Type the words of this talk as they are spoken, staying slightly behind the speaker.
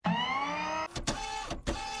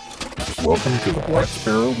Welcome to the Black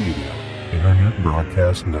Sparrow Media Internet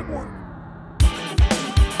Broadcast Network.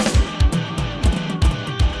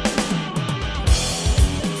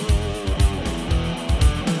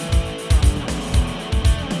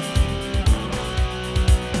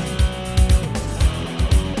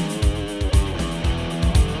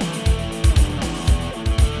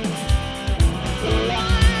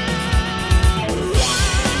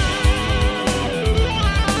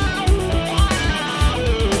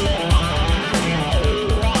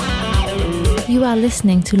 You are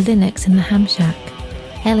listening to Linux in the Ham Shack.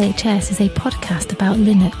 LHS is a podcast about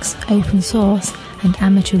Linux, open source, and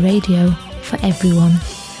amateur radio for everyone.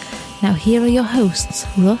 Now here are your hosts,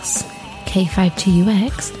 Russ,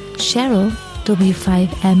 K52UX, Cheryl,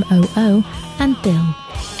 W5MOO, and Bill,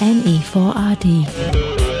 NE4RD.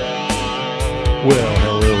 Well,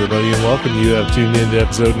 hello everybody and welcome. You have tuned in to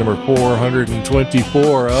episode number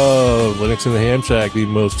 424 of Linux in the Ham Shack, the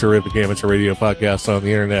most terrific amateur radio podcast on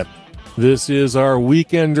the internet. This is our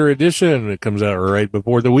Weekender edition. It comes out right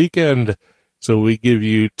before the weekend. So we give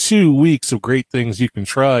you 2 weeks of great things you can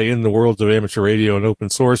try in the worlds of amateur radio and open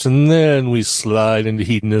source. And then we slide into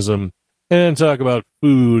hedonism and talk about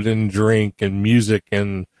food and drink and music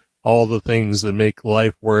and all the things that make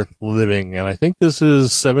life worth living. And I think this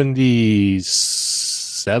is 77?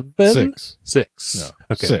 Six. No,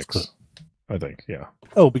 okay, 6. I think, yeah.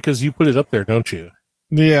 Oh, because you put it up there, don't you?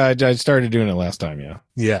 Yeah, I started doing it last time, yeah.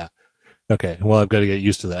 Yeah. Okay, well, I've got to get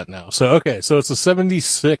used to that now. So it's the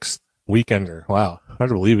 76th Weekender. Wow, hard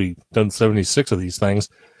to believe we've done 76 of these things.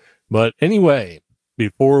 But anyway,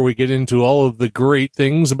 before we get into all of the great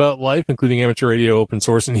things about life, including amateur radio, open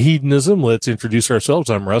source, and hedonism, let's introduce ourselves.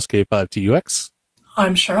 I'm Russ, K5TUX.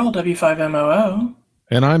 I'm Cheryl, W5MOO.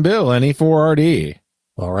 And I'm Bill, NE4RD.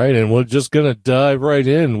 All right, and we're just going to dive right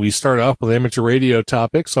in. We start off with amateur radio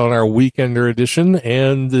topics on our Weekender edition,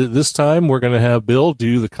 and this time we're going to have Bill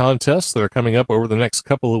do the contests that are coming up over the next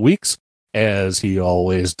couple of weeks, as he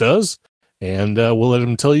always does, and we'll let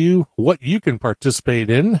him tell you what you can participate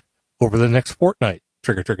in over the next fortnight.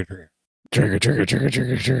 Trigger, trigger, trigger. Trigger, trigger, trigger,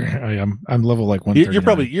 trigger, trigger. I'm level like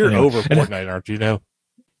 139. You're over Fortnite, aren't you now?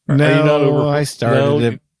 No, Are you not over? I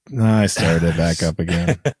started it back up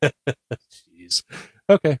again. Jeez.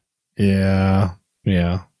 Okay. Yeah.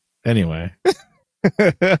 Anyway,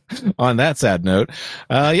 on that sad note,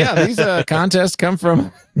 these contests come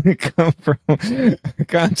from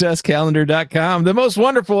contestcalendar.com, the most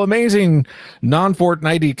wonderful, amazing,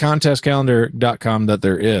 non-Fortnite contestcalendar.com that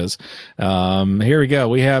there is. Here we go.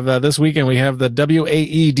 We have this weekend, we have the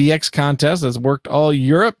WAE DX contest that's worked all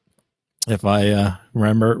Europe, if I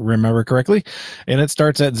remember correctly. And it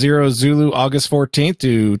starts at 0 Zulu August 14th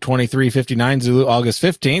to 2359 Zulu August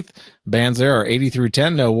 15th. Bands there are 80 through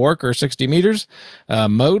 10, no work or 60 meters.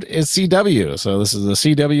 Mode is CW. So this is the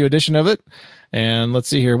CW edition of it. And let's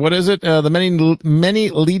see here. What is it? The many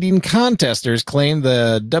leading contesters claim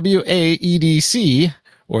the WAEDC,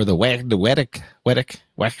 or the WEDIC,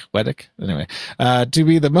 anyway, to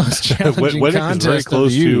be the most challenging contest is very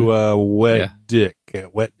close to WEDIC.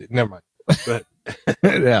 Never mind.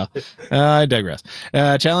 Yeah, I digress.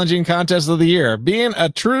 Challenging contest of the year. Being a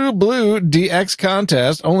true blue DX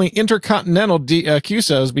contest, only intercontinental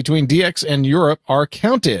QSOs between DX and Europe are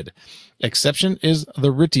counted. Exception is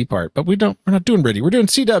the RTTY part, but we're not doing RTTY. We're doing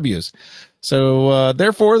CWs. So,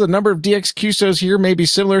 therefore, the number of DX QSOs here may be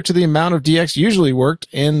similar to the amount of DX usually worked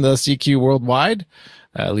in the CQ worldwide.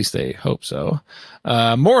 At least they hope so.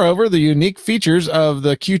 Moreover, the unique features of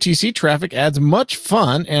the QTC traffic adds much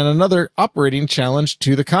fun and another operating challenge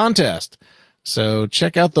to the contest. So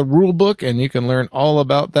check out the rule book and you can learn all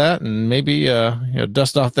about that and maybe,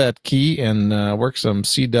 dust off that key and, work some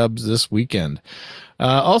C-dubs this weekend.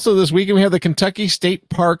 Also this weekend, we have the Kentucky State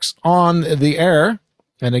Parks on the air.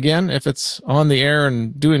 And again, if it's on the air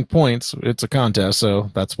and doing points, it's a contest,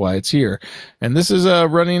 so that's why it's here. And this is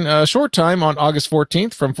running a short time on August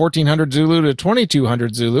 14th from 1400 Zulu to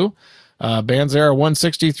 2200 Zulu. Bands there are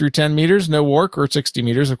 160 through 10 meters, no work or 60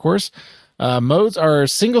 meters, of course. Modes are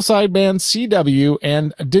single sideband, CW,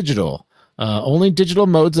 and digital. Only digital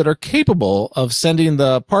modes that are capable of sending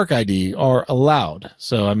the park ID are allowed.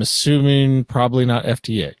 So I'm assuming probably not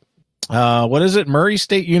FTA. What is it? Murray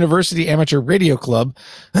State University Amateur Radio Club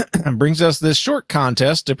brings us this short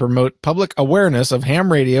contest to promote public awareness of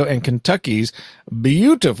ham radio and Kentucky's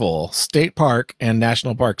beautiful state park and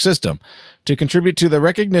national park system, to contribute to the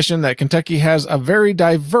recognition that Kentucky has a very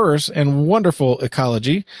diverse and wonderful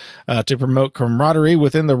ecology, to promote camaraderie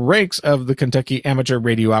within the ranks of the Kentucky amateur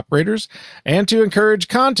radio operators, and to encourage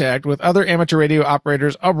contact with other amateur radio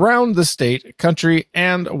operators around the state, country,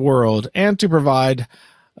 and world, and to provide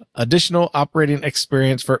additional operating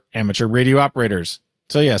experience for amateur radio operators.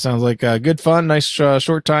 So yeah, sounds like good fun. Nice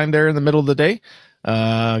short time there in the middle of the day.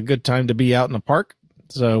 Good time to be out in the park.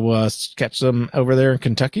 So catch them over there in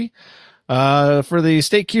Kentucky. For the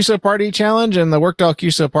State QSO Party Challenge and the Workdoll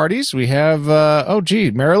QSO Parties, we have,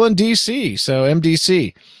 Maryland, D.C., so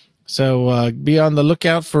MDC. So be on the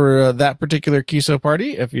lookout for that particular QSO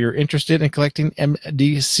party if you're interested in collecting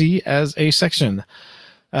MDC as a section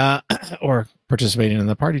or participating in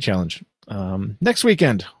the party challenge. Next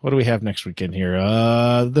weekend, what do we have next weekend here?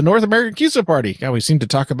 The North American QSO Party. God, we seem to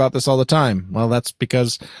talk about this all the time. Well, that's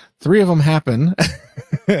because 3 of them happen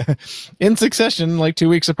in succession, like 2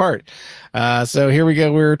 weeks apart. So here we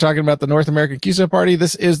go. We're talking about the North American QSO Party.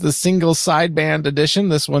 This is the single sideband edition.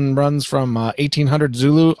 This one runs from 1800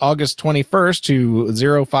 Zulu, August 21st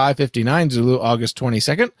to 0559 Zulu, August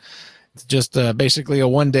 22nd. It's just basically a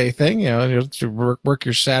one-day thing. You work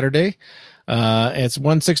your Saturday. It's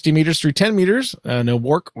 160 meters through 10 meters, no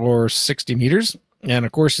work or 60 meters. And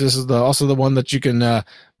of course, this is also the one that you can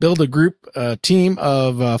build a group team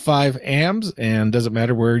of 5 AMs, and doesn't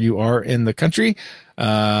matter where you are in the country.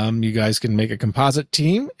 You guys can make a composite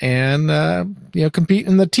team and compete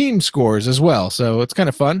in the team scores as well. So it's kind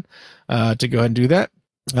of fun to go ahead and do that.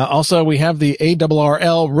 Also, we have the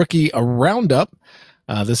ARRL Rookie Roundup.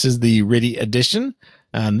 This is the RIDI edition.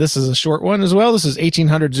 And this is a short one as well. This is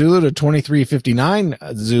 1800 Zulu to 2359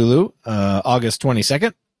 Zulu, August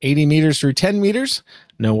 22nd, 80 meters through 10 meters,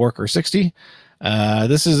 no work or 60.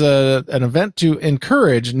 This is an event to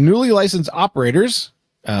encourage newly licensed operators,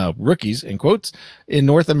 rookies in quotes, in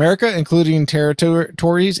North America, including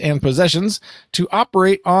territories and possessions, to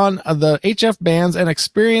operate on the HF bands and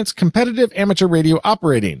experience competitive amateur radio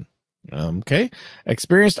operating. Okay.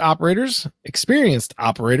 Experienced operators,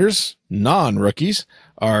 non-rookies,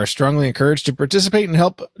 are strongly encouraged to participate and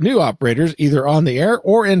help new operators either on the air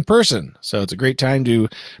or in person. So it's a great time to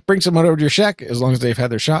bring someone over to your shack as long as they've had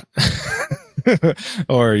their shot.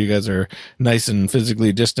 Or you guys are nice and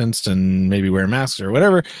physically distanced and maybe wear masks or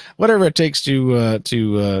whatever it takes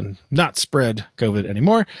to not spread COVID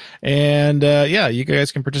anymore. And you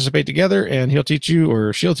guys can participate together, and he'll teach you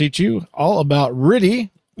or she'll teach you all about RIDI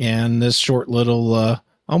and this short little,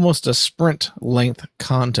 almost a sprint length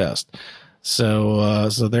contest. So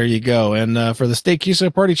there you go. And for the State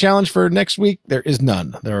QSO Party Challenge for next week, there is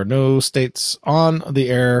none. There are no states on the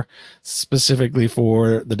air specifically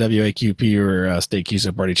for the WAQP or State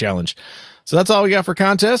QSO Party Challenge. So that's all we got for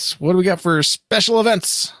contests. What do we got for special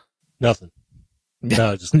events? Nothing.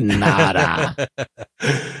 No, just nada.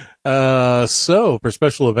 So for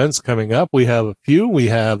special events coming up, we have a few. We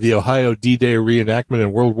have the Ohio D-Day reenactment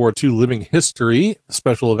and World War II living history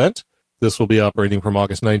special event. This will be operating from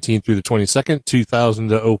August 19th through the 22nd, 2000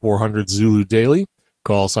 to 0400 Zulu daily.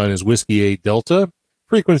 Call sign is Whiskey 8 Delta.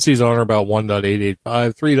 Frequencies on or about 1.885,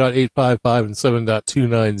 3.855, and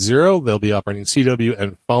 7.290. They'll be operating CW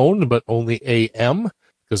and phone, but only AM,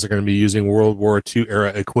 because they're going to be using World War II era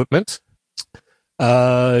equipment.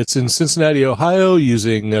 It's in Cincinnati, Ohio,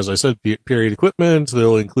 using, as I said, period equipment.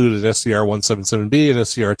 They'll include an SCR-177B, an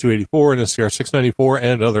SCR-284, an SCR-694,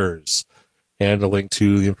 and others. And a link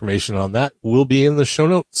to the information on that will be in the show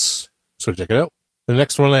notes. So check it out. The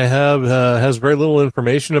next one I have has very little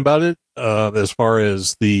information about it as far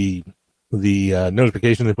as the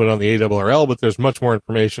notification they put on the ARRL, but there's much more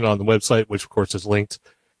information on the website, which, of course, is linked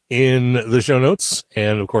in the show notes,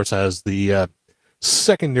 and, of course, has the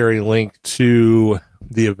secondary link to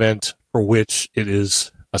the event for which it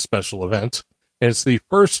is a special event. And it's the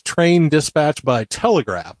first train dispatch by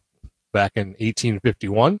telegraph back in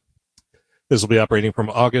 1851. This will be operating from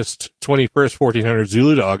August 21st, 1400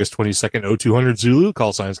 Zulu to August 22nd, 0200 Zulu.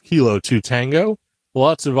 Call signs Kilo 2 Tango.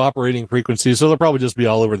 Lots of operating frequencies, so they'll probably just be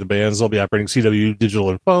all over the bands. They'll be operating CW, digital,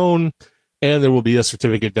 and phone. And there will be a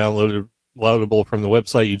certificate downloadable from the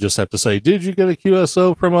website. You just have to say, did you get a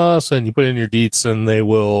QSO from us? And you put in your deets, and they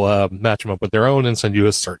will match them up with their own and send you a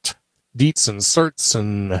cert. Deets and certs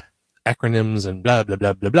and acronyms and blah, blah,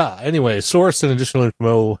 blah, blah, blah. Anyway, source and additional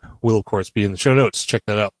info will, of course, be in the show notes. Check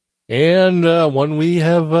that out. And one we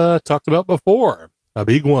have talked about before, a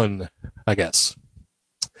big one, I guess.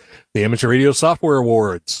 The Amateur Radio Software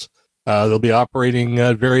Awards. They'll be operating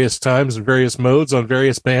at various times and various modes on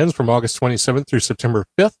various bands from August 27th through September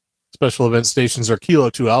 5th. Special event stations are Kilo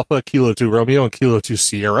 2 Alpha, Kilo 2 Romeo, and Kilo 2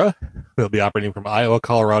 Sierra. They'll be operating from Iowa,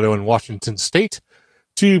 Colorado, and Washington State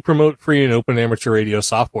to promote free and open amateur radio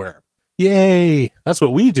software. Yay! That's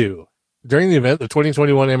what we do. During the event, the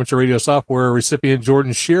 2021 Amateur Radio Software recipient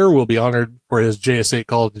Jordan Shear will be honored for his JS8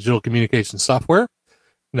 Call Digital Communication Software.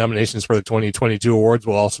 Nominations for the 2022 awards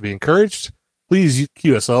will also be encouraged. Please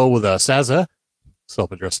QSL with SAZA,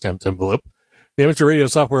 self-addressed stamped envelope. The Amateur Radio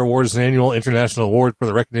Software Award is an annual international award for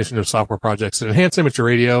the recognition of software projects that enhance amateur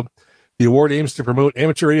radio. The award aims to promote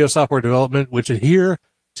amateur radio software development, which adhere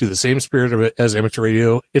to the same spirit of it as amateur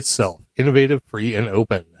radio itself, innovative, free, and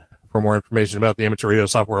open. For more information about the Amateur Radio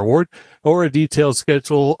Software Award or a detailed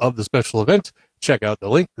schedule of the special event, check out the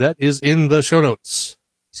link that is in the show notes.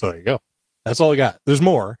 So there you go. That's all I got. There's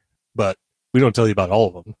more, but we don't tell you about all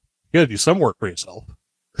of them. You got to do some work for yourself.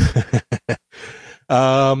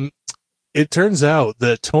 It turns out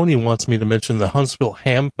that Tony wants me to mention the Huntsville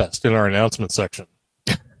Ham Fest in our announcement section.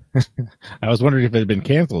 I was wondering if it had been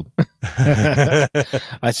canceled. I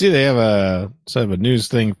see they have a sort of a news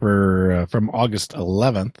thing for from August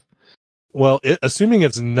 11th. Well, assuming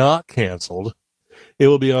it's not canceled, it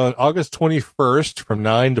will be on August 21st from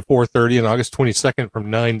 9 to 4:30 and August 22nd from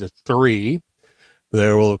 9 to 3.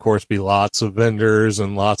 There will, of course, be lots of vendors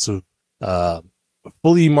and lots of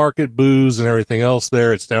fully market booze and everything else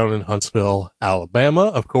there. It's down in Huntsville, Alabama,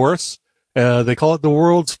 of course. They call it the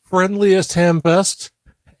world's friendliest ham fest.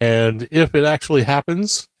 And if it actually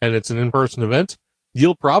happens and it's an in-person event,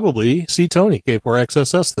 you'll probably see Tony,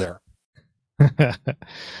 K4XSS, there.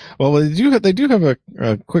 Well, they do have a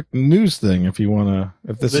quick news thing if you want to,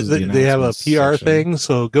 if this is the they have a PR section. thing,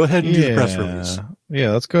 so go ahead and do the press release.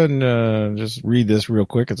 Yeah, let's go ahead and just read this real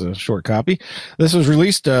quick. It's a short copy. This was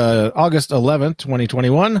released August 11th,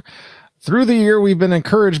 2021. Through the year, we've been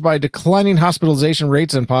encouraged by declining hospitalization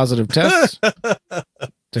rates and positive tests.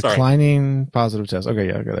 Declining positive tests. Okay,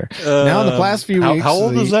 yeah, I'll go there. Now in the past few weeks. How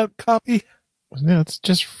old is that copy? Yeah, it's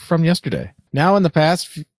just from yesterday. Now in the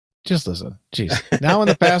past, just listen. Jeez. Now in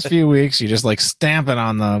the past few weeks, you just like stamping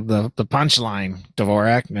on the punchline,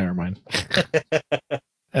 Dvorak. Never mind.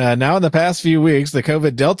 Now in the past few weeks, the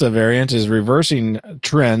COVID Delta variant is reversing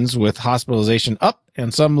trends with hospitalization up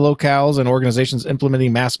and some locales and organizations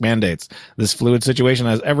implementing mask mandates. This fluid situation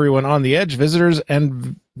has everyone on the edge. Visitors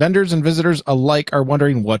and vendors and visitors alike are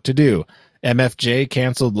wondering what to do. MFJ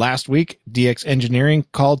canceled last week. DX Engineering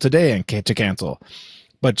called today to cancel.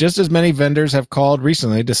 But just as many vendors have called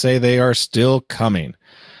recently to say they are still coming.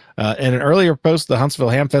 In an earlier post, the Huntsville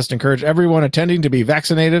Hamfest encouraged everyone attending to be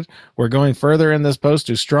vaccinated. We're going further in this post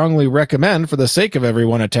to strongly recommend, for the sake of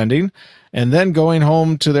everyone attending, and then going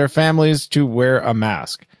home to their families, to wear a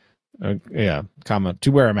mask. To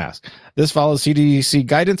wear a mask. This follows CDC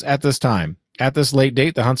guidance at this time. At this late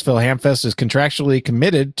date, the Huntsville Hamfest is contractually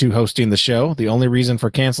committed to hosting the show. The only reason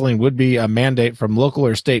for canceling would be a mandate from local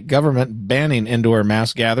or state government banning indoor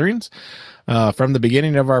mass gatherings. From the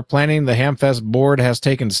beginning of our planning, the Hamfest board has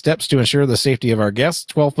taken steps to ensure the safety of our guests.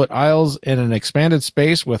 12-foot aisles in an expanded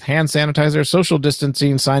space with hand sanitizer, social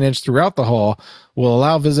distancing signage throughout the hall will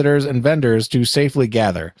allow visitors and vendors to safely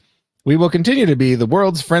gather. We will continue to be the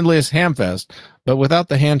world's friendliest Hamfest, but without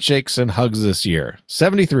the handshakes and hugs this year.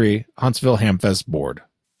 73 Huntsville Hamfest board.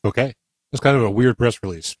 Okay. It's kind of a weird press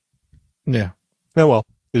release. Yeah. Oh, well,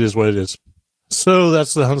 it is what it is. So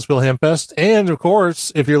that's the Huntsville Hamfest. And of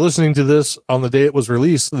course, if you're listening to this on the day it was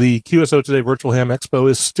released, the QSO Today Virtual Ham Expo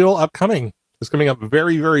is still upcoming. It's coming up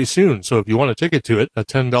very, very soon. So if you want a ticket to it, a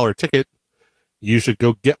 $10 ticket, you should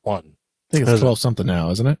go get one. I think it's 12 something now,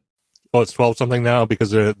 isn't it? Oh, it's 12 something now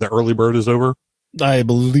because the early bird is over? I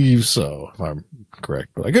believe so, if I'm correct,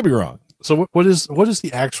 but I could be wrong. So what is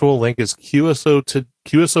the actual link? Is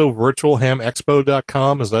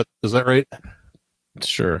QSOvirtualhamexpo.com? Is that right?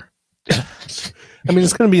 Sure. I mean,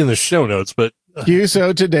 it's going to be in the show notes, but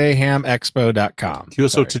QSOtodayhamexpo.com.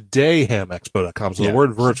 QSOtodayhamexpo.com. So the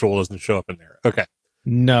word virtual doesn't show up in there. Okay.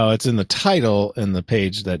 No, it's in the title in the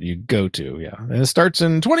page that you go to. Yeah. And it starts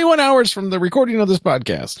in 21 hours from the recording of this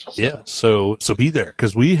podcast. Yeah. So be there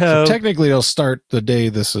because we have. So technically, it'll start the day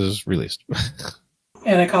this is released.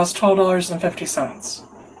 And it costs $12.50.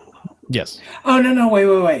 Yes. Oh, no,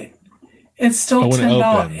 wait. It's still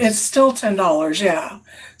 $10. It it's still $10, yeah.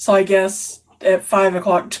 So I guess at 5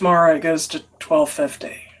 o'clock tomorrow it goes to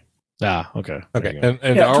 $12.50. Ah, okay. Okay. And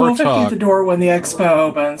yeah, our $12.50 talk at the door when the expo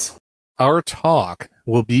opens. Our talk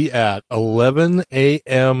will be at 11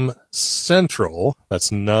 a.m. Central.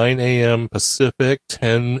 That's 9 a.m. Pacific,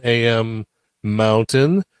 10 a.m.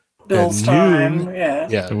 Mountain. Bill's time, yeah.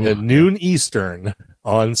 Yeah, at noon Eastern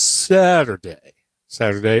on Saturday,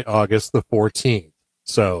 August the 14th.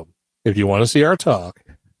 So if you want to see our talk,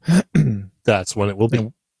 that's when it will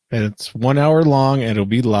be. And it's 1 hour long, and it'll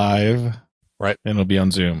be live. Right. And it'll be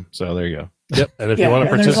on Zoom. So there you go. Yep. And if you want to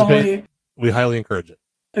participate, we highly encourage it.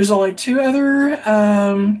 There's only 2 other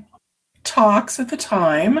talks at the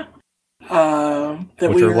time that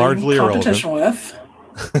which we are are largely in competition with.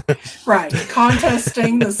 Right.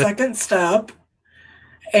 Contesting the second step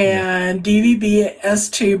and DVB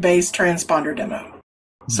S2 base transponder demo.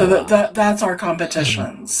 So that's our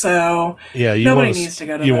competition. So yeah, nobody needs to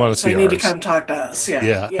go to you those. want to see They need to ours. come talk to us.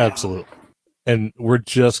 Yeah, Absolutely. And we're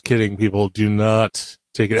just kidding, people. Do not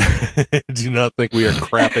take it. Do not think we are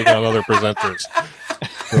crapping on other presenters.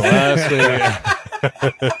 The last thing.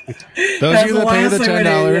 Those of you that pay the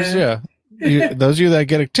 $10, those of you that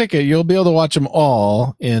get a ticket, you'll be able to watch them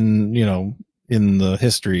all in the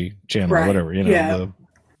History Channel, or whatever,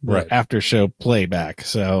 the after show playback.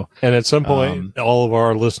 So, and at some point, all of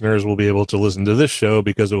our listeners will be able to listen to this show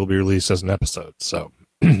because it will be released as an episode. So.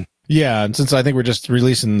 Yeah, and since I think we're just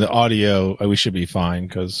releasing the audio, we should be fine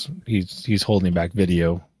because he's holding back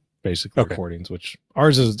video, basically recordings. Which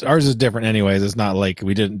ours is different, anyways. It's not like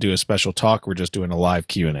we didn't do a special talk; we're just doing a live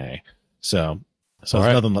Q&A. So it's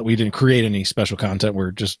nothing like we didn't create any special content.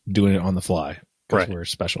 We're just doing it on the fly because we're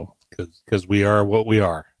special. Because we are what we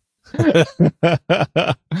are.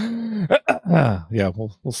 Yeah,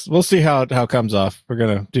 we'll see how it comes off. We're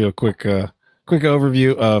gonna do a quick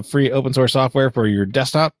overview of free open source software for your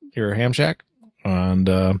desktop, your ham shack, and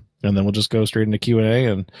then we'll just go straight into Q&A,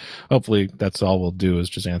 and hopefully that's all we'll do is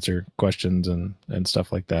just answer questions and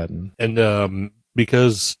stuff like that. And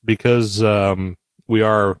because we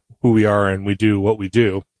are who we are and we do what we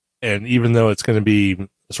do, and even though it's going to be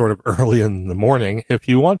sort of early in the morning, if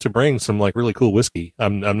you want to bring some like really cool whiskey,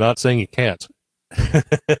 I'm not saying you can't.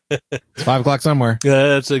 It's 5 o'clock somewhere. Yeah,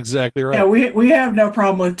 that's exactly right. Yeah, we have no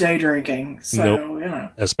problem with day drinking.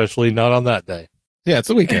 So especially not on that day. Yeah, it's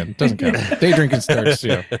the weekend. It doesn't count. Day drinking starts.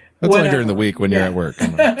 That's only during the week when you're at work. All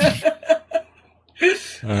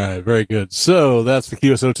right, very good. So that's the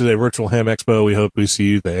QSO Today Virtual Ham Expo. We hope we see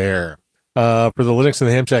you there. For the Linux and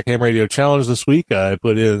the Ham Shack Ham Radio Challenge this week, I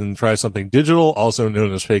put in try something digital, also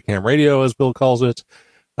known as fake ham radio, as Bill calls it.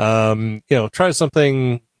 Try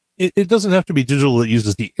something. It doesn't have to be digital that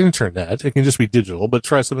uses the internet. It can just be digital, but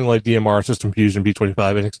try something like DMR, System Fusion, B25,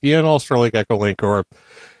 NXDN, All-Starlink, Echolink, or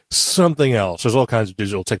something else. There's all kinds of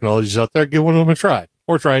digital technologies out there. Give one of them a try,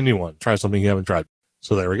 or try a new one. Try something you haven't tried.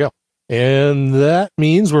 So there we go. And that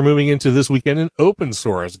means we're moving into this weekend in open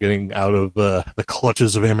source, getting out of the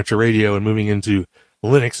clutches of amateur radio and moving into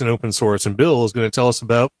Linux and open source. And Bill is going to tell us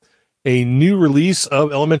about a new release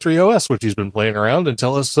of Elementary OS, which he's been playing around, and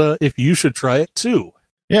tell us if you should try it too.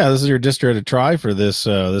 Yeah, this is your distro to try for this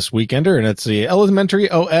weekender, and it's the Elementary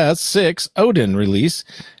OS 6 Odin release.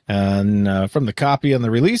 And from the copy on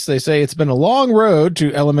the release, they say it's been a long road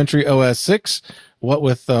to Elementary OS 6. What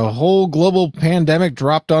with the whole global pandemic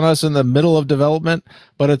dropped on us in the middle of development,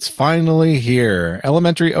 but it's finally here.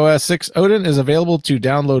 Elementary OS 6 Odin is available to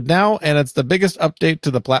download now, and it's the biggest update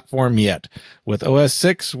to the platform yet. With OS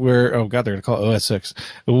 6, they're going to call it OS 6.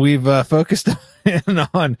 We've focused in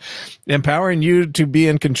on empowering you to be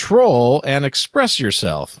in control and express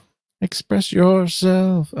yourself. Express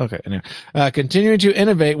yourself. Okay. Anyway, continuing to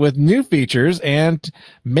innovate with new features and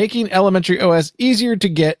making Elementary OS easier to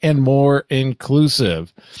get and more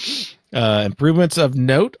inclusive. Improvements of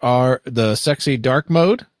note are the sexy dark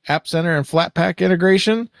mode, App Center and Flatpak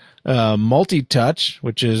integration, multi-touch,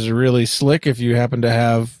 which is really slick if you happen to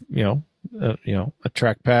have, a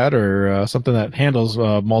trackpad or something that handles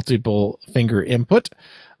multiple finger input.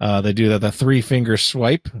 They do the 3-finger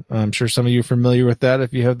swipe. I'm sure some of you are familiar with that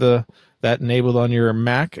if you have that enabled on your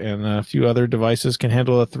Mac, and a few other devices can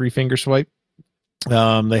handle a 3-finger swipe.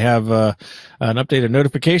 They have an updated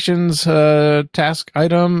notifications task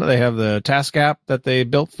item. They have the task app that they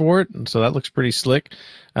built for it, and so that looks pretty slick.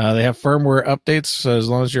 They have firmware updates, so as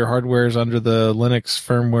long as your hardware is under the Linux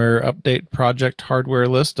firmware update project hardware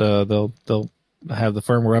list, they'll have the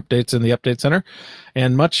firmware updates in the update center,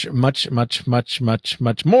 and much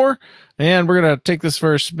more. And we're going to take this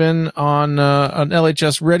for a spin on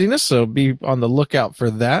LHS readiness, so be on the lookout for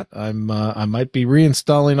that. I might be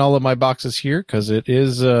reinstalling all of my boxes here because it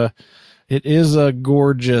is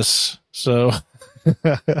gorgeous. So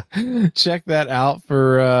check that out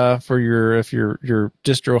for your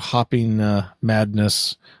distro hopping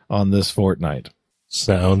madness on this fortnight.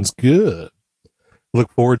 Sounds good.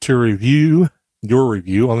 Look forward to your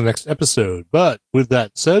review on the next episode. But with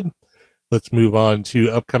that said, let's move on to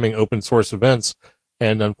upcoming open source events.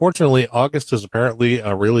 And unfortunately, August is apparently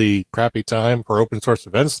a really crappy time for open source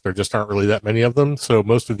events. There just aren't really that many of them. So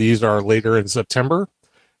most of these are later in September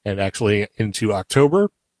and actually into October,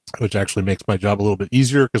 which actually makes my job a little bit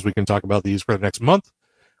easier because we can talk about these for the next month.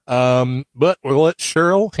 But we'll let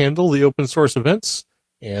Cheryl handle the open source events,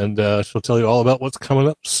 and she'll tell you all about what's coming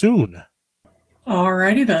up soon.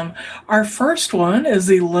 Alrighty then. Our first one is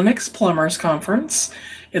the Linux Plumbers Conference.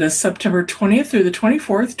 It is September 20th through the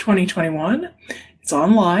 24th, 2021. It's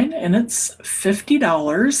online, and it's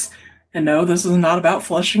 $50. And no, this is not about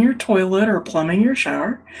flushing your toilet or plumbing your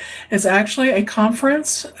shower. It's actually a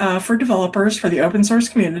conference for developers for the open source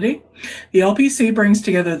community. The LPC brings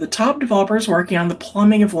together the top developers working on the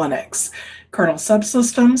plumbing of Linux, kernel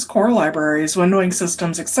subsystems, core libraries, windowing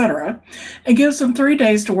systems, etc., and gives them 3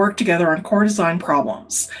 days to work together on core design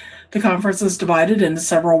problems. The conference is divided into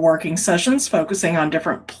several working sessions focusing on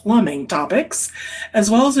different plumbing topics,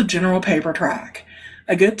 as well as a general paper track.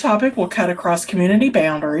 A good topic will cut across community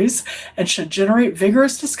boundaries and should generate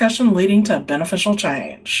vigorous discussion leading to beneficial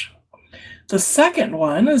change. The second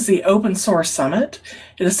one is the Open Source Summit.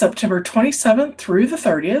 It is September 27th through the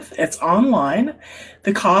 30th. It's online.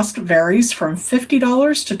 The cost varies from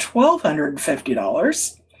 $50 to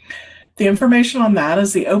 $1,250. The information on that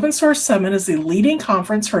is the Open Source Summit is the leading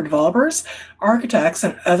conference for developers, architects,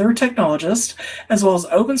 and other technologists, as well as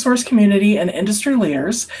open source community and industry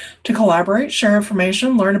leaders to collaborate, share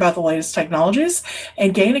information, learn about the latest technologies,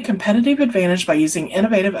 and gain a competitive advantage by using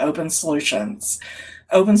innovative open solutions.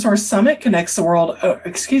 Open Source Summit connects the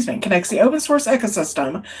open source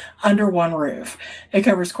ecosystem under one roof. It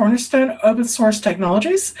covers cornerstone open source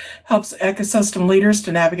technologies, helps ecosystem leaders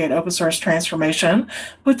to navigate open source transformation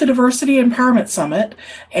with the Diversity Empowerment Summit,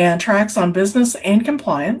 and tracks on business and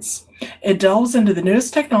compliance. It delves into the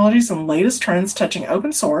newest technologies and latest trends touching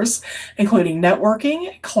open source, including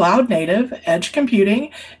networking, cloud native, edge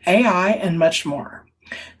computing, AI, and much more.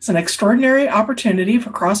 It's an extraordinary opportunity for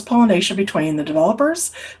cross-pollination between the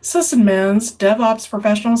developers, sysadmins, DevOps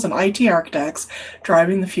professionals, and IT architects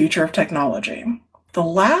driving the future of technology. The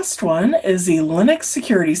last one is the Linux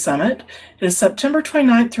Security Summit. It is September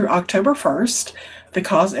 29th through October 1st.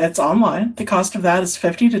 It's online. The cost of that is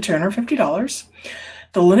 $50 to $250.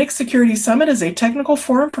 The Linux Security Summit is a technical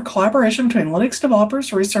forum for collaboration between Linux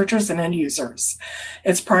developers, researchers, and end users.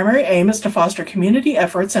 Its primary aim is to foster community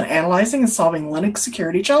efforts in analyzing and solving Linux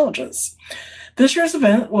security challenges. This year's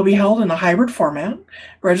event will be held in a hybrid format.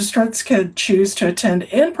 Registrants could choose to attend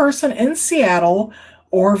in person in Seattle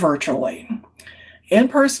or virtually.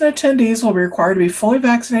 In-person attendees will be required to be fully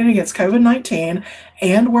vaccinated against COVID-19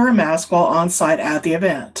 and wear a mask while on site at the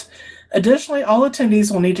event. Additionally, all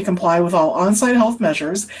attendees will need to comply with all on-site health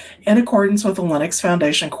measures in accordance with the Linux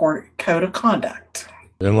Foundation Code of Conduct.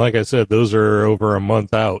 And like I said, those are over a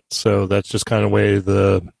month out, so that's just kind of way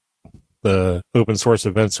the open source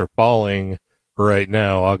events are falling right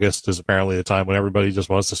now. August is apparently the time when everybody just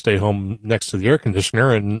wants to stay home next to the air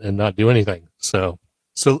conditioner and not do anything. So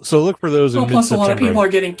look for those in mid-September. Plus, a lot of people are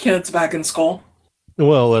getting kids back in school.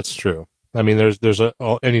 Well, that's true. I mean, there's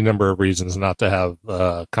any number of reasons not to have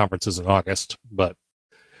conferences in August. But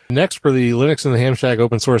next, for the Linux in the Ham Shack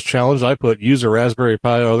Open Source Challenge, I put use a Raspberry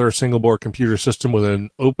Pi or other single-board computer system with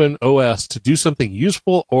an open OS to do something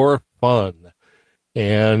useful or fun.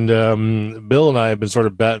 And Bill and I have been sort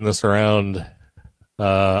of batting this around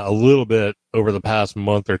a little bit over the past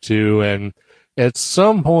month or two, and at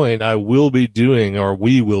some point we will be doing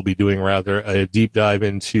a deep dive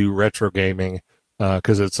into retro gaming.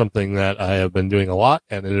 Because it's something that I have been doing a lot,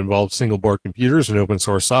 and it involves single board computers and open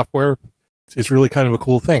source software. It's really kind of a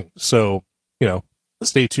cool thing. So,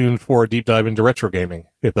 stay tuned for a deep dive into retro gaming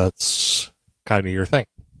if that's kind of your thing,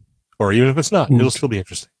 or even if it's not, it'll still be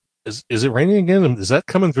interesting. Is it raining again? Is that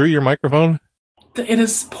coming through your microphone?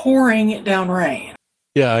 It pouring down rain.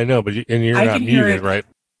 Yeah, I know, but you're not muted, right?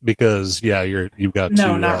 Because you've got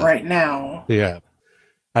no, not right now. Yeah.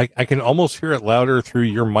 I can almost hear it louder through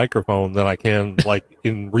your microphone than I can, like,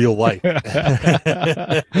 in real life.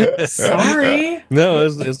 Sorry. No,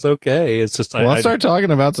 it's okay. It's just... Let's start talking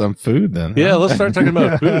about some food then. Yeah, let's start talking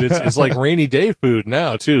about food. It's like rainy day food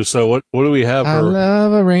now, too. So what do we have? I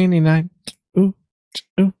love a rainy night. Ooh,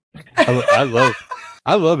 ooh.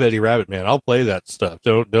 I love Eddie Rabbit, man. I'll play that stuff.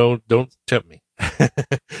 Don't tempt me.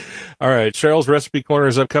 All right, Cheryl's Recipe Corner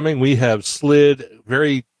is upcoming. We have slid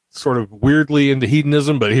very... sort of weirdly into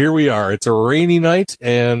hedonism, but here we are. It's a rainy night,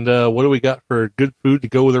 and what do we got for good food to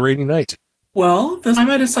go with a rainy night? Well, this time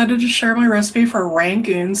I decided to share my recipe for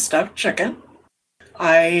Rangoon stuffed chicken.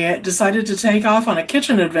 I decided to take off on a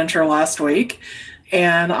kitchen adventure last week,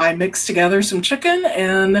 and I mixed together some chicken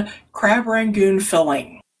and crab Rangoon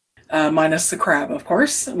filling. Minus the crab, of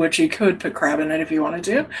course, which you could put crab in it if you wanted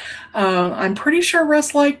to. I'm pretty sure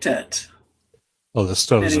Russ liked it. Oh, this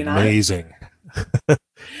stuff is amazing.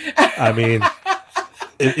 I mean,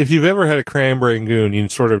 if you've ever had a crab Rangoon, you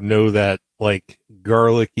sort of know that, like,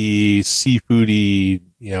 garlicky, seafoody,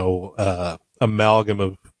 amalgam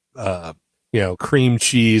of, cream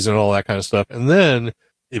cheese and all that kind of stuff. And then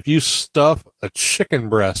if you stuff a chicken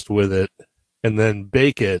breast with it and then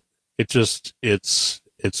bake it,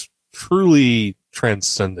 it's truly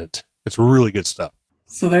transcendent. It's really good stuff.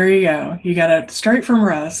 So there you go. You got it straight from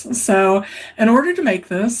Russ. So in order to make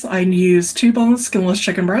this, I use 2 boneless skinless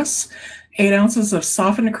chicken breasts, 8 ounces of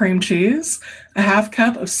softened cream cheese, a half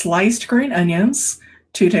cup of sliced green onions,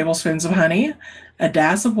 2 tablespoons of honey, a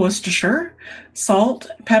dash of Worcestershire,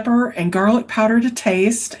 salt, pepper, and garlic powder to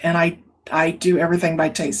taste. And I do everything by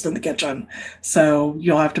taste in the kitchen. So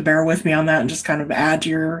you'll have to bear with me on that and just kind of add to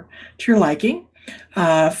your liking.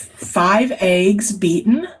 5 eggs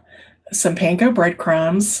beaten, some panko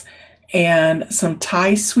breadcrumbs, and some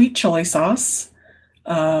Thai sweet chili sauce.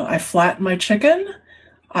 I flatten my chicken.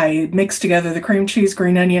 I mix together the cream cheese,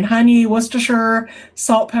 green onion, honey, Worcestershire,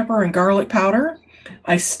 salt, pepper, and garlic powder.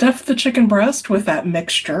 I stuff the chicken breast with that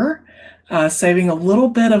mixture, saving a little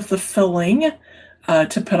bit of the filling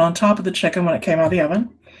to put on top of the chicken when it came out of the oven.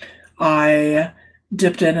 I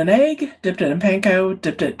dipped it in an egg, dipped it in panko,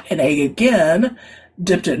 dipped it in egg again,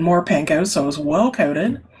 dipped it in more panko so it was well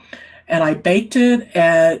coated. And I baked it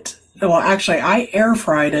I air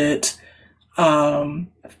fried it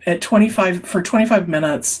at 25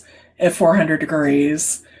 minutes at 400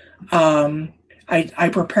 degrees. I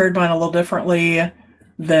prepared mine a little differently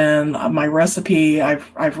than my recipe. I've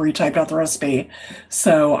retyped out the recipe,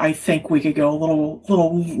 so I think we could go a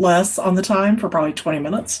little less on the time, for probably 20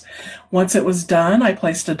 minutes. Once it was done, I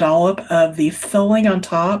placed a dollop of the filling on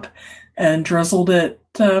top and drizzled it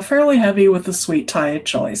fairly heavy with the sweet Thai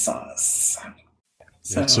chili sauce.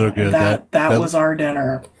 That's so good. That was our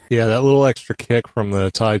dinner. Yeah, that little extra kick from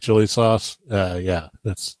the Thai chili sauce. Yeah,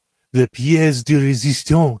 that's the pièce de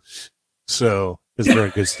résistance. So it's very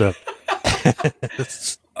good stuff.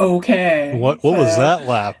 Okay. What was that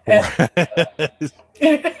laugh for?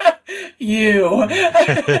 You.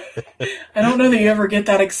 I don't know that you ever get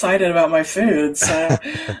that excited about my food, so,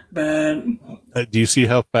 but... do you see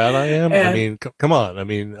how fat I am? I mean, come on. I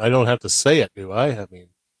mean, I don't have to say it, do I? I mean...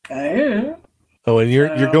 Oh, and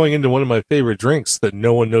you're going into one of my favorite drinks that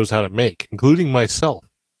no one knows how to make, including myself.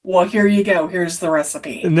 Well, here you go. Here's the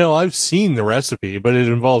recipe. No, I've seen the recipe, but it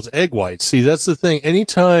involves egg whites. See, that's the thing.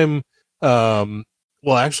 Anytime... well,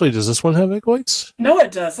 actually, does this one have egg whites? No,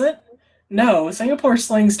 it doesn't. No, Singapore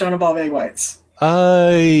slings don't involve egg whites.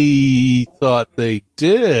 I thought they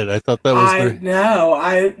did. I thought that was...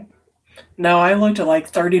 I looked at like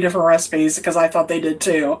 30 different recipes because I thought they did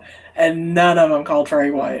too, and none of them called for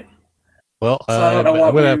egg white. Well, so I don't know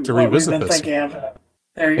I'm going to have to revisit this. Thinking of.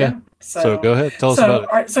 There you go. So go ahead. Tell us about it.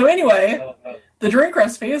 All right, so anyway, the drink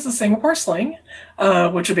recipe is a Singapore sling,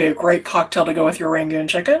 which would be a great cocktail to go with your Rangoon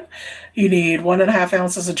chicken. You need 1.5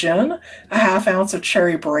 ounces of gin, a half ounce of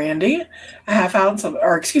cherry brandy, a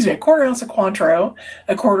quarter ounce of Cointreau,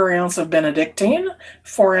 a quarter ounce of Benedictine,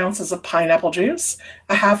 4 ounces of pineapple juice,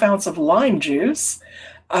 a half ounce of lime juice,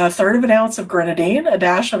 a third of an ounce of grenadine, a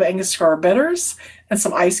dash of Angostura bitters, and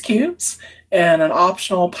some ice cubes, and an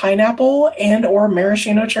optional pineapple and or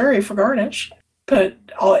maraschino cherry for garnish. Put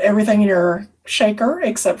everything in your shaker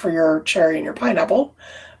except for your cherry and your pineapple.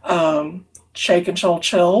 Shake until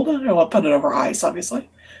chilled. We'll put it over ice, obviously.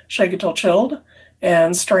 Shake until chilled,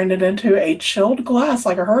 and strain it into a chilled glass,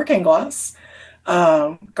 like a hurricane glass.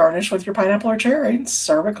 Garnish with your pineapple or cherry, and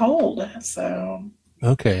serve it cold. So.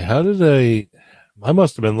 Okay, how did I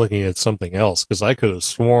must have been looking at something else, because I could have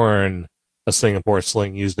sworn a Singapore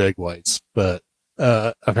sling used egg whites, but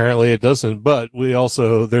apparently it doesn't. But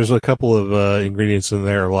there's a couple of ingredients in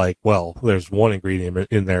there, there's one ingredient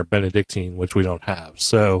in there, Benedictine, which we don't have.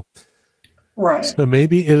 So, right. So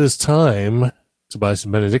maybe it is time to buy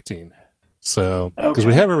some Benedictine. So, because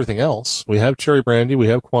we have everything else. We have cherry brandy, we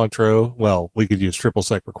have Cointreau. Well, we could use triple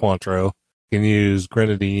sec for Cointreau. We can use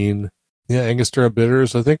grenadine. Yeah, Angostura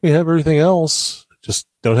bitters. I think we have everything else. Just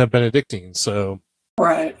don't have Benedictine. So,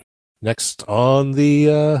 right. Next on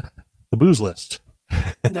the booze list.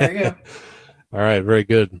 There you go. All right, very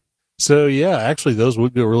good. So yeah, actually those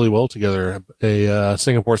would go really well together. A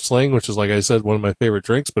Singapore sling, which is, like I said, one of my favorite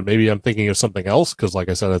drinks, but maybe I'm thinking of something else because, like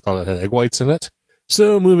I said, I thought it had egg whites in it.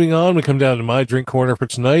 So moving on, we come down to my drink corner for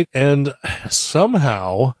tonight, and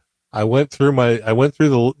somehow I went through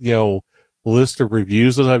the list of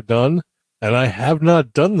reviews that I've done, and I have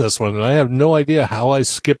not done this one, and I have no idea how I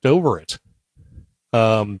skipped over it.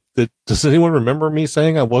 Does anyone remember me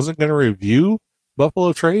saying I wasn't going to review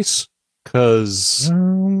Buffalo Trace? Because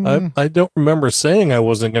I don't remember saying I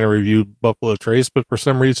wasn't going to review Buffalo Trace, but for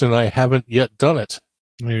some reason I haven't yet done it.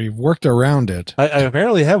 You've worked around it. I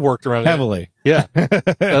apparently have worked around heavily. It.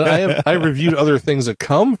 Yeah. I reviewed other things that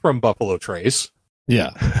come from Buffalo Trace.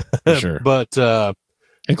 Yeah, for sure. But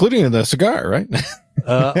including the cigar, right?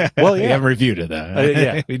 Well, yeah. You haven't reviewed it, though.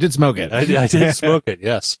 Yeah. You did smoke it. I did smoke it,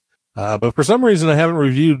 yes. But for some reason, I haven't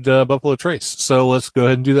reviewed Buffalo Trace. So let's go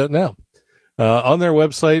ahead and do that now. On their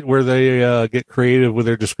website, where they get creative with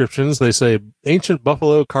their descriptions, they say, ancient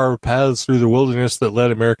buffalo carved paths through the wilderness that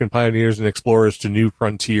led American pioneers and explorers to new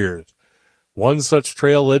frontiers. One such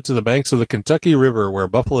trail led to the banks of the Kentucky River, where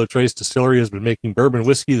Buffalo Trace Distillery has been making bourbon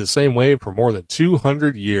whiskey the same way for more than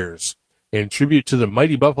 200 years. In tribute to the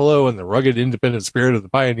mighty buffalo and the rugged, independent spirit of the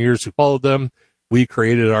pioneers who followed them, we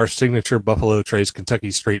created our signature Buffalo Trace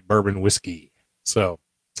Kentucky Straight Bourbon Whiskey. So,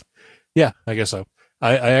 yeah, I guess so.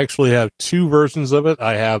 I actually have two versions of it.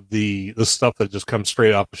 I have the stuff that just comes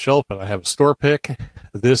straight off the shelf, and I have a store pick.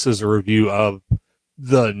 This is a review of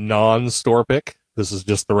the non-store pick. This is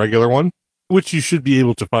just the regular one, which you should be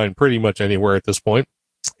able to find pretty much anywhere at this point.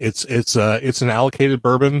 It's an allocated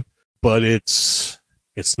bourbon, but it's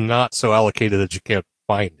not so allocated that you can't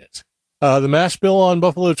find it. The mash bill on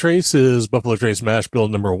Buffalo Trace is Buffalo Trace mash bill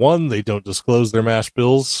number 1. They don't disclose their mash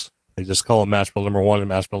bills. They just call them mash bill number 1 and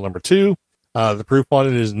mash bill number 2. The proof on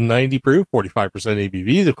it is 90 proof, 45%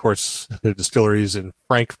 ABV. Of course, the distillery is in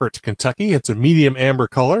Frankfort, Kentucky. It's a medium amber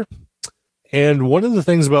color. And one of the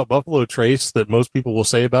things about Buffalo Trace that most people will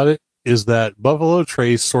say about it is that Buffalo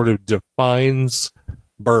Trace sort of defines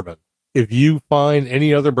bourbon. If you find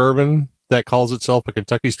any other bourbon that calls itself a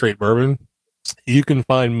Kentucky Straight Bourbon, you can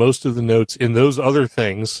find most of the notes in those other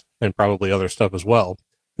things, and probably other stuff as well,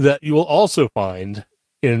 that you will also find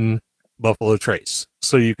in Buffalo Trace.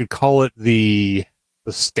 So you could call it the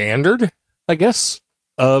standard, I guess,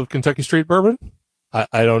 of Kentucky Straight Bourbon.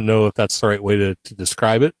 I don't know if that's the right way to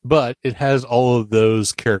describe it, but it has all of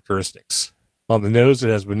those characteristics. On the nose, it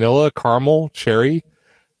has vanilla, caramel, cherry,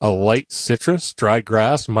 a light citrus, dried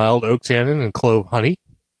grass, mild oak tannin, and clove honey.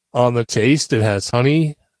 On the taste, it has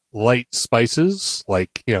honey, light spices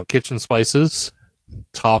like, kitchen spices,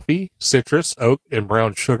 toffee, citrus, oak, and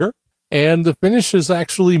brown sugar. And the finish is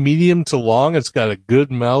actually medium to long. It's got a good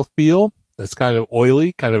mouthfeel. It's kind of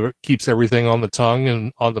oily, kind of keeps everything on the tongue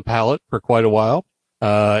and on the palate for quite a while.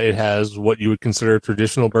 It has what you would consider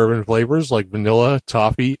traditional bourbon flavors like vanilla,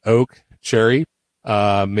 toffee, oak, cherry,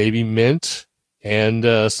 maybe mint, and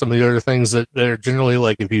some of the other things that are generally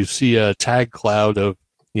like if you see a tag cloud of,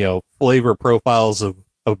 flavor profiles of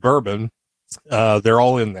bourbon, they're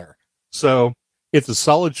all in there. So it's a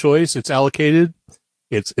solid choice. It's allocated.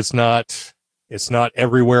 It's not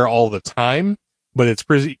everywhere all the time, but it's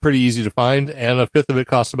pretty easy to find. And a fifth of it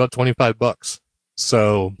costs about $25.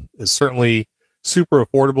 So it's certainly super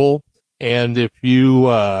affordable. And if you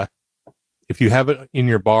have it in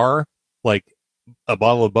your bar, like a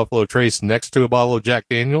bottle of Buffalo Trace next to a bottle of Jack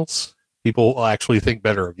Daniels, people will actually think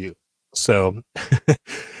better of you. So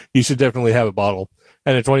you should definitely have a bottle.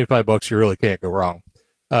 And at $25, you really can't go wrong.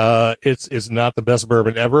 It's not the best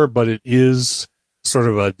bourbon ever, but it is sort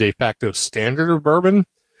of a de facto standard of bourbon.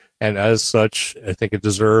 And as such, I think it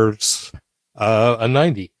deserves a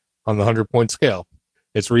 90 on the 100-point scale.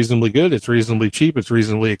 It's reasonably good. It's reasonably cheap. It's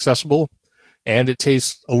reasonably accessible. And it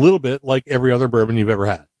tastes a little bit like every other bourbon you've ever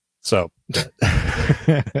had. So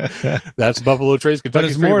that's Buffalo Trace Kentucky.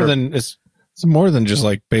 But it's more than just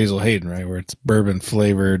like Basil Hayden, right? Where it's bourbon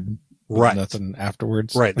flavored, right? Nothing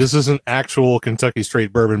afterwards, right? This is an actual Kentucky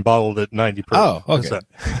Straight Bourbon bottled at 90 proof. Oh, okay.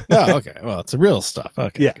 Oh, okay. Well, it's the real stuff.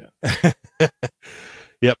 Okay. Yeah. Good.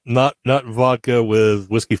 Yep. Not vodka with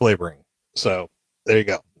whiskey flavoring. So there you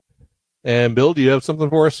go. And Bill, do you have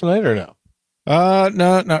something for us tonight or no?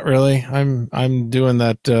 No, not really. I'm doing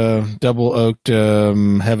that double oaked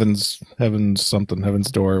Heaven's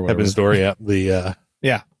Door. Heaven's Door, yeah. Yeah.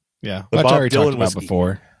 The That's Bob already Dylan talked about whiskey.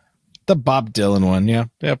 before. The Bob Dylan one, yeah.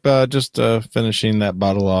 Yep. Just finishing that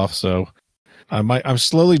bottle off. So I'm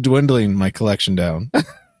slowly dwindling my collection down.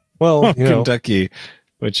 Well, Kentucky,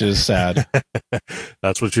 which is sad.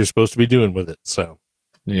 That's what you're supposed to be doing with it. So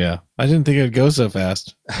yeah, I didn't think it'd go so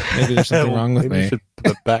fast. Maybe there's something wrong with me. You should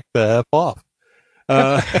back the F off.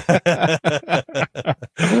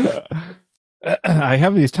 I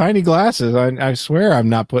have these tiny glasses. I swear I'm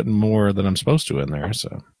not putting more than I'm supposed to in there.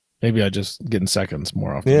 So maybe I just get in seconds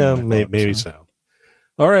more often. Yeah, maybe so.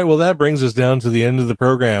 All right. Well, that brings us down to the end of the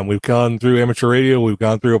program. We've gone through amateur radio. We've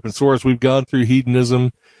gone through open source. We've gone through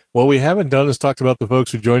hedonism. What we haven't done is talked about the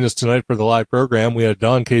folks who joined us tonight for the live program. We had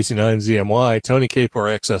Don KC9ZMY, Tony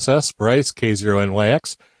K4XSS, Bryce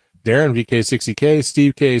K0NYX, Darren VK60K,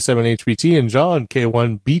 Steve K7HBT, and John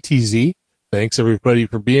K1BTZ. Thanks everybody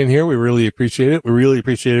for being here. We really appreciate it. We really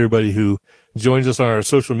appreciate everybody who joins us on our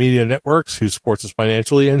social media networks, who supports us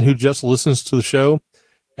financially, and who just listens to the show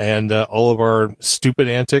and all of our stupid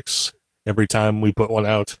antics every time we put one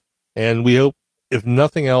out. And we hope, if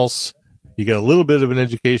nothing else, you get a little bit of an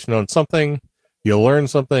education on something, you learn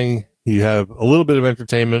something, you have a little bit of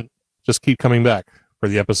entertainment. Just keep coming back for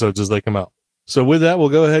the episodes as they come out. So with that, we'll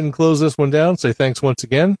go ahead and close this one down. Say thanks once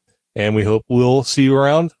again, and we hope we'll see you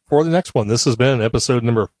around for the next one. This has been episode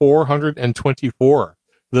number 424,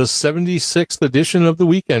 the 76th edition of The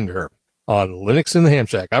Weekender on Linux in the Ham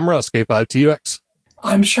Shack. I'm Russ, K5TUX.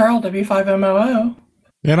 I'm Cheryl, W5MOO.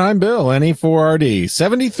 And I'm Bill, NE4RD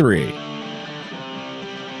 73.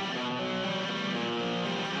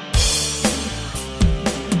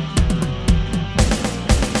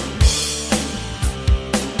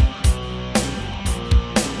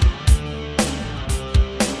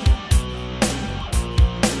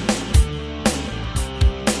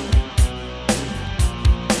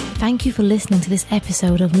 Thank you for listening to this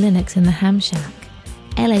episode of Linux in the Ham Shack.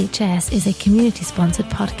 LHS is a community-sponsored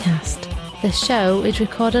podcast. The show is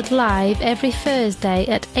recorded live every Thursday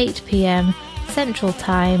at 8 p.m. Central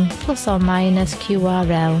Time, ±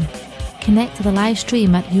 QRL. Connect to the live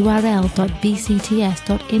stream at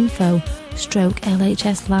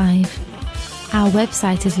url.bcts.info/LHS Live. Our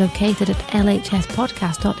website is located at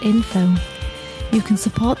lhspodcast.info. You can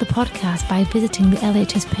support the podcast by visiting the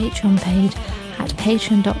LHS Patreon page at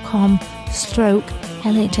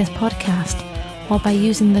patreon.com/LHS Podcast, or by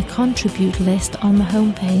using the contribute list on the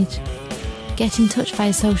homepage. Get in touch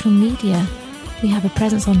via social media. We have a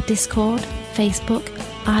presence on Discord, Facebook,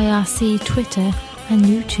 IRC, Twitter, and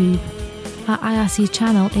YouTube. Our IRC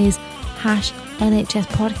channel is #LHS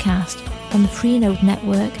Podcast on the Freenode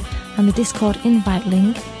network, and the Discord invite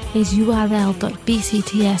link is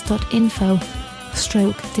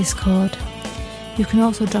url.bcts.info/Discord. You can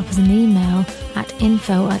also drop us an email at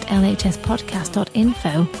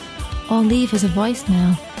info@lhspodcast.info, or leave us a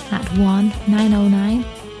voicemail at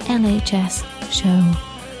 1-909-LHS-SHOW.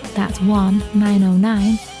 That's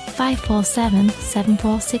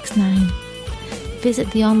 1-909-547-7469.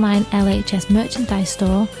 Visit the online LHS merchandise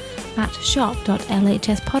store at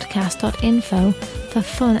shop.lhspodcast.info for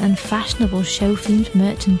fun and fashionable show-themed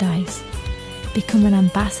merchandise. Become an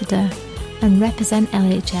ambassador and represent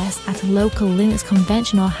LHS at a local Linux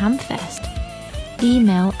convention or Hamfest.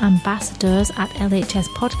 Email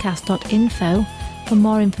ambassadors@lhspodcast.info for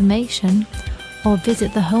more information, or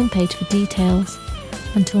visit the homepage for details.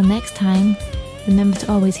 Until next time, remember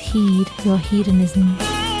to always heed your hedonism.